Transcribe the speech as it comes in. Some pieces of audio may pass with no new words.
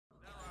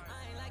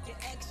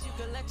flex, you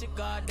can let your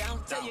guard down.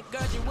 Tell your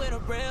girl you with a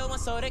real one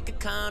so they can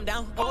calm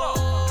down.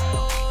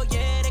 Oh,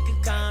 yeah, they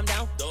can calm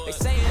down. They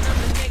saying I'm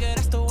the nigga,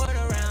 that's the word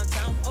around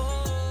town.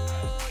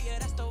 Oh, yeah,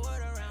 that's the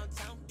word around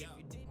town.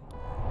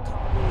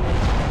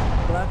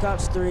 Black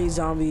Ops 3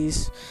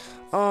 Zombies.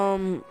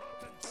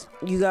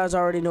 You guys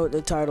already know what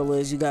the title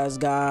is. You guys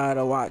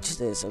gotta watch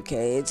this,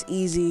 okay? It's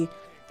easy.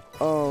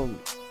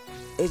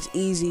 It's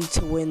easy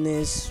to win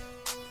this.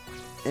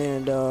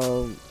 And,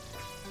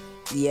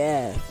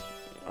 yeah.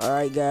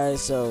 Alright,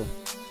 guys, so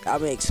I'm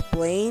gonna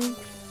explain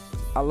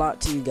a lot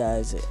to you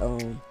guys.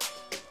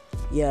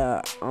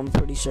 Yeah, I'm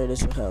pretty sure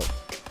this will help.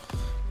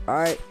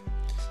 Alright,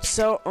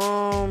 so,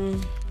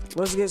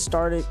 let's get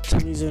started. The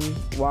reason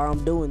why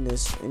I'm doing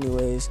this,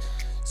 anyways.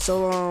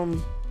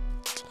 So,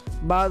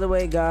 by the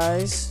way,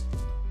 guys,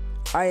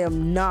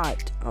 I'm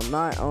not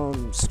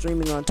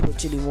streaming on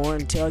Twitch anymore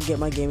until I get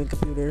my gaming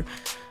computer.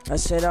 I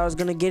said I was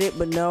gonna get it,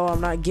 but no, I'm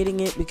not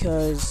getting it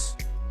because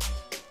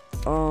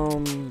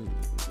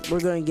we're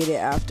gonna get it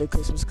after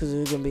Christmas because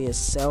there's gonna be a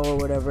sale or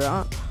whatever.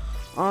 I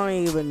don't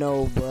even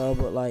know, bro,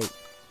 but like,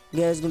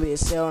 yeah, there's gonna be a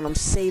sale and I'm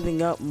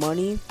saving up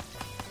money.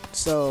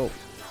 So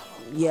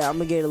yeah, I'm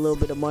gonna get a little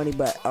bit of money,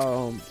 but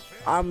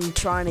I'm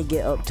trying to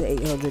get up to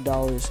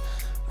 $800.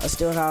 I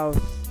still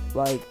have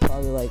like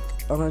probably like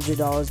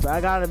 $100, but I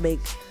gotta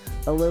make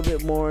a little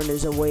bit more, and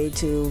there's a way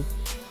to.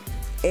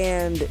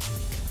 And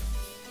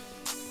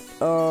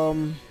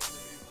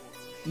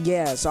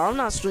yeah, so I'm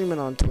not streaming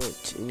on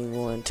Twitch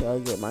anymore until I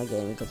get my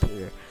gaming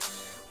computer.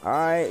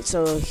 Alright,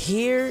 so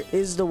here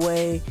is the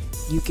way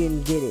you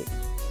can get it,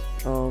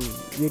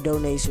 your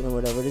donation or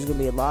whatever. There's gonna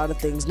be a lot of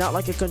things, not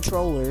like a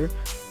controller,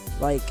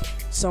 like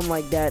something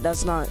like that.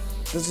 That's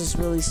just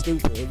really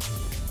stupid.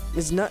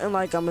 It's nothing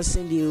like I'm gonna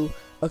send you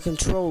a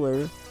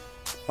controller,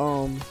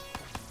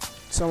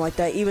 something like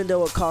that, even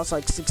though it costs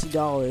like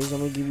 $60. I'm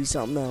gonna give you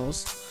something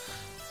else,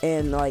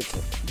 and like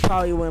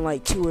probably win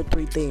like 2 or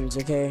 3 things,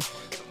 okay?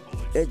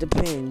 It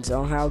depends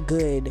on how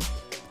good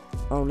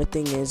the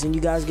thing is, and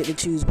you guys get to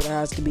choose, but it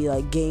has to be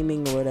like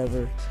gaming or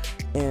whatever.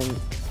 And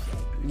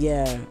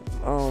yeah,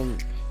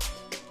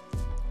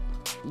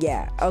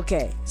 yeah,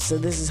 okay, so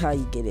this is how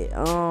you get it.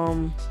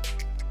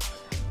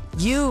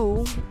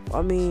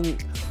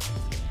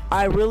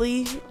 I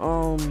really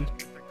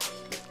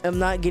am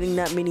not getting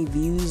that many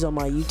views on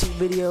my YouTube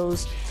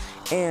videos,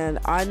 and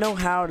I know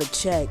how to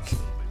check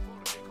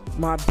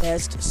my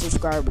best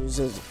subscribers,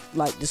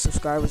 like the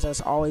subscribers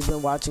that's always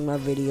been watching my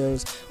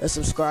videos, a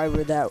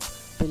subscriber that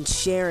been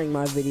sharing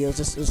my videos,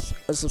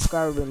 a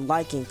subscriber been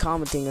liking,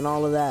 commenting, and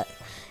all of that.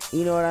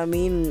 You know what I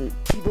mean?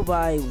 People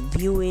by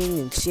viewing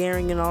and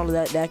sharing and all of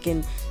that, that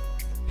can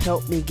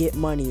help me get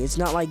money. It's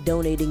not like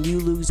donating, you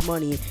lose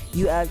money.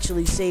 You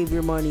actually save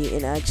your money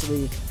and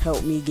actually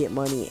help me get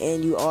money,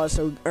 and you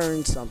also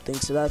earn something,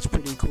 so that's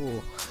pretty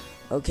cool.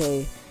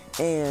 Okay,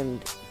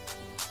 and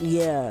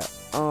yeah,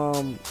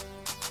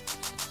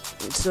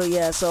 so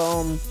yeah,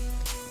 so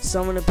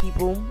some of the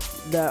people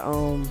that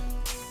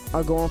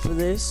are going for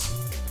this,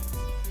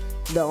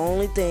 the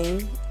only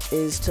thing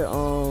is to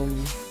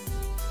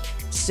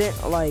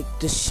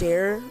to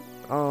share,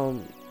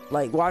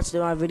 like watch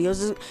my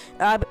videos.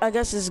 I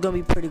guess this is gonna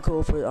be pretty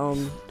cool for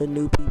the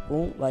new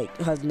people, like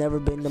has never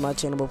been to my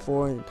channel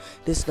before, and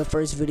this is the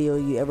first video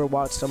you ever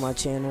watched on my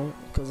channel,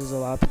 because there's a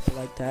lot of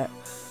people like that.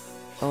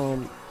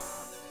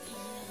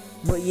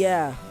 But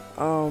yeah,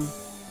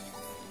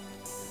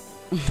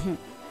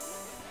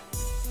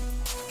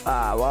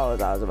 what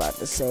was I about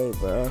to say,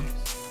 bro?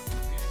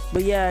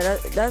 But yeah,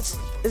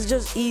 it's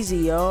just easy,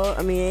 yo.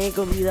 I mean, it ain't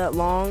gonna be that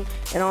long,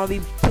 and I'll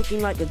be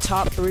picking like the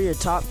top 3 or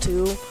top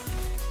 2,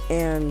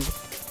 and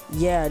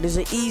yeah, there's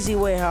an easy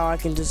way how I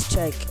can just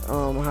check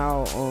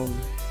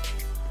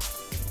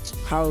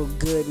how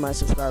good my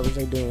subscribers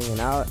are doing, and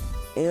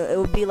it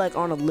would be like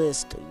on a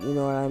list, you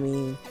know what I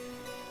mean?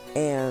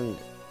 And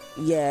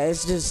yeah,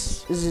 it's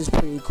just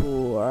pretty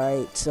cool. All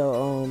right,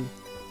 so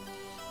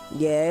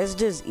yeah, it's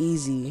just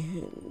easy,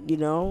 you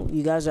know.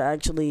 You guys are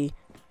actually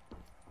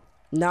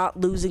not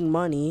losing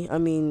money. I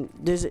mean,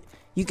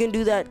 you can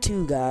do that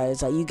too,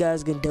 guys. Like, you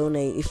guys can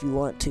donate if you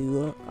want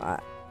to.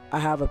 I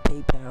have a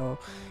PayPal,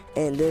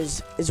 and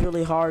it's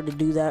really hard to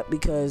do that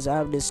because I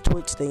have this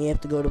Twitch thing. You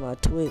have to go to my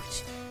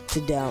Twitch to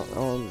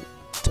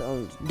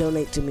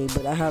donate to me,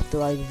 but I have to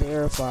like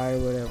verify or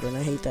whatever, and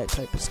I hate that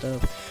type of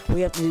stuff.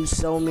 We have to do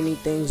so many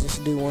things just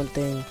to do one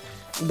thing.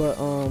 But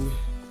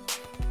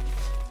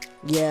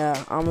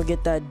yeah, I'm gonna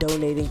get that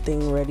donating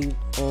thing ready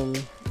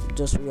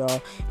just for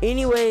y'all.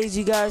 Anyways,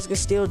 you guys can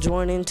still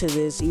join into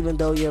this, even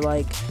though you're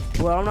like,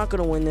 well, I'm not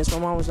gonna win this. My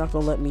mom was not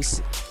gonna let me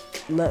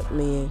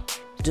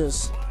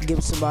just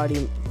give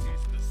somebody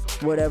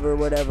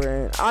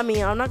whatever. I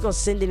mean, I'm not gonna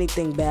send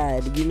anything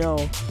bad, you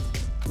know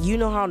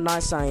how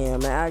nice I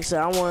am. And actually,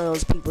 I'm one of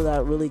those people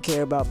that really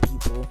care about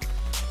people.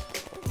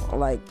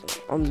 Like,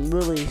 I'm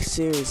really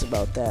serious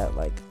about that.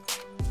 Like,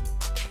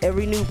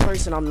 every new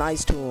person, I'm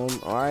nice to them,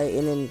 alright?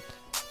 And then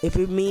if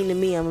you're mean to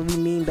me, I'm gonna be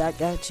mean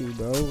back at you,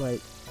 bro.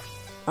 Like,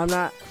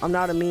 I'm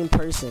not a mean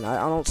person. I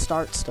don't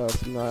start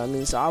stuff, you know what I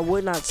mean? So I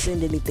would not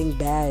send anything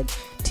bad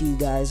to you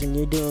guys when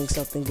you're doing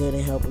something good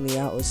and helping me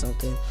out with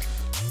something.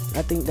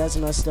 I think that's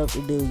messed up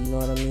to do, you know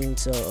what I mean?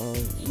 So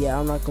yeah,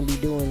 I'm not gonna be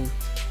doing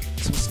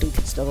some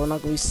stupid stuff. I'm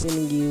not gonna be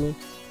sending you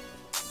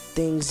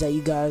things that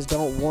you guys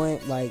don't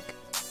want, like,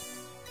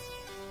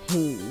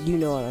 you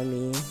know what I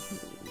mean?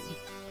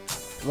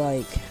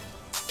 Like,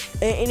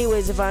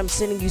 anyways, if I'm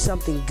sending you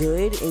something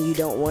good and you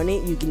don't want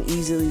it, you can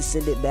easily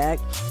send it back,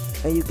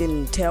 and you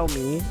can tell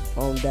me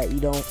that you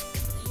don't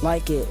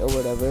like it or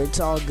whatever. It's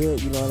all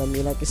good, you know what I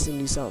mean? I can send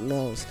you something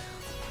else,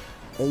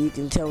 and you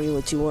can tell me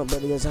what you want,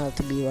 but it doesn't have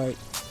to be like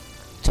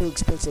too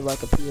expensive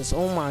like a PS.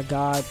 Oh my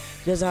God,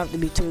 it doesn't have to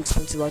be too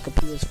expensive like a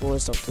PS4 or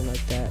something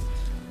like that.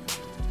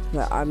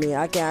 I mean,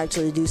 I can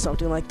actually do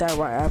something like that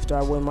right after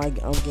I win my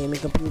gaming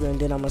computer, and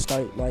then I'm gonna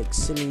start like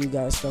sending you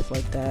guys stuff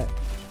like that.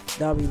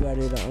 That'll be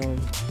better to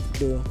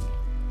do.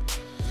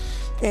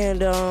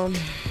 And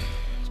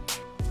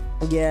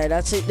yeah,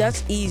 that's it.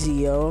 That's easy,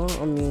 yo.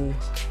 I mean,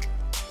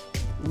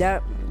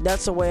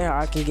 that's the way how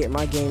I can get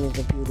my gaming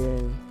computer.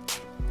 And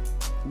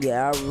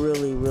yeah, I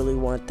really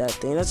want that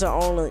thing. That's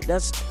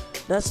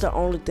the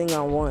only thing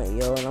I want,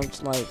 yo. And I'm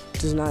just like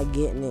just not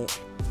getting it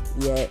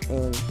yet.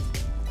 And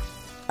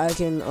I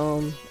can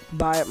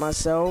buy it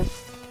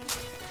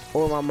myself,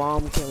 or my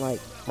mom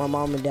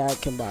and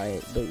dad can buy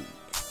it, but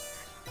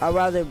I'd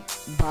rather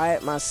buy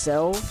it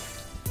myself.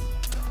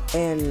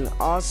 And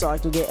also I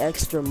can get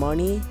extra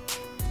money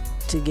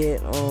to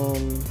get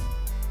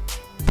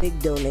big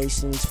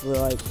donations for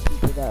like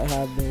people that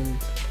have been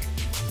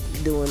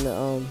doing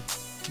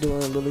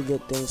really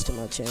good things to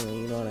my channel,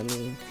 you know what I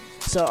mean?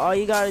 So all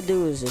you gotta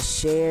do is just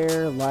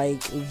share,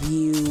 like,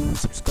 view,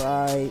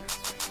 subscribe.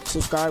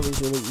 Subscribe is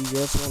really easy.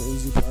 That's one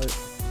easy part.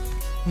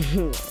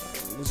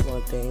 Just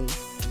one thing.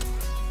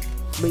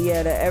 But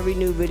yeah, every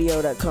new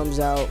video that comes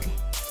out,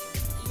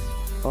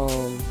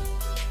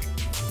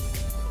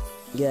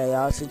 yeah,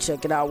 y'all should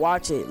check it out.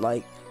 Watch it,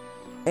 like,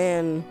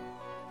 and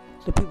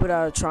the people that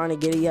are trying to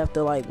get it, you have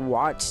to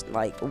watch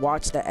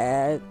the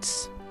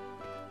ads,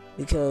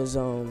 because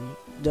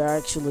they're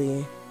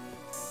actually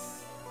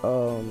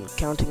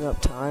counting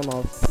up time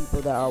of people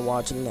that are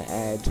watching the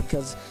ads,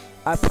 because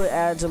I put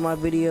ads in my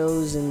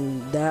videos,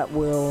 and that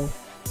will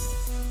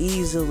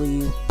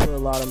easily put a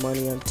lot of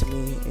money onto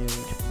me. And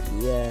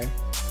yeah,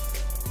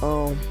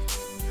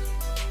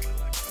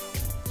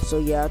 so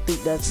yeah, I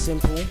think that's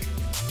simple.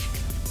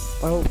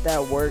 I hope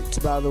that works,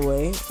 by the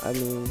way. I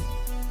mean,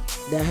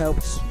 that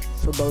helps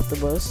for both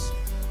of us,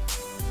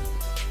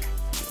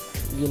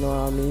 you know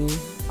what I mean?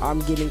 I'm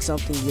getting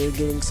something, you're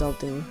getting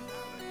something.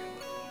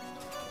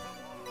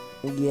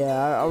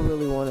 Yeah, I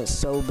really want it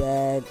so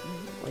bad.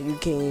 Like, you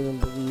can't even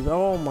believe.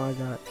 Oh my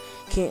God,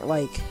 can't,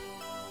 like,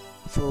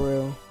 for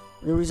real.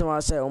 The reason why I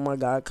said oh my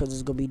God, because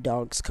there's gonna be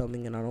dogs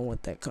coming, and I don't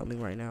want that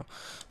coming right now.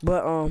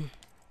 But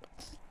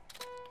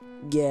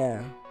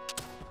yeah.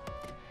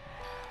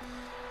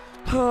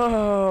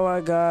 Oh my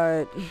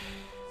God.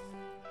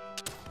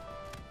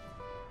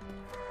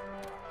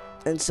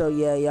 And so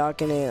yeah, y'all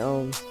can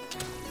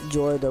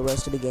enjoy the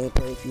rest of the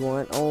gameplay if you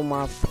want. Oh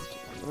my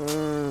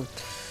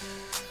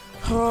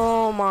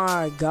oh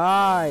my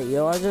God,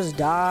 yo, I just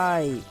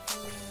died.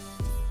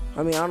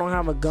 I mean, I don't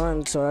have a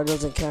gun, so that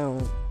doesn't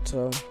count.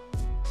 So,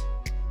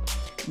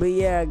 but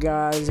yeah,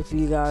 guys, if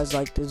you guys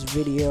like this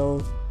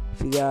video,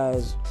 if you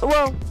guys,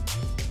 well,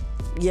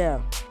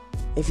 yeah,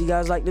 if you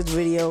guys like this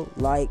video,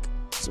 like,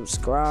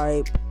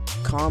 subscribe,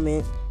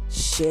 comment,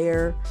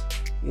 share,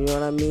 you know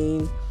what I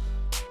mean?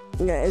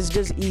 Yeah, it's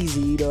just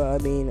easy, you know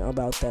what I mean,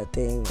 about that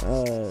thing.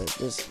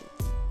 Just,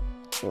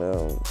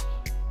 well,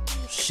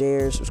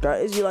 share,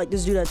 subscribe. It's like,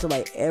 just do that to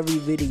like every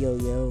video,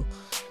 yo.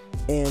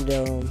 And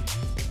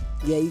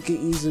yeah, you can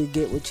easily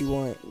get what you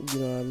want, you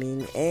know what I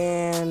mean?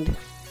 And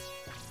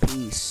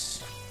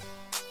peace.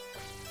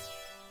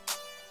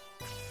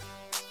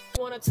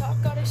 Wanna talk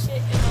all this shit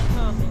in my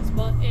comments,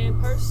 but in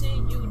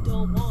person you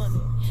don't want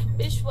it.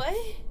 Bitch, what?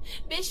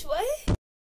 Bitch, what?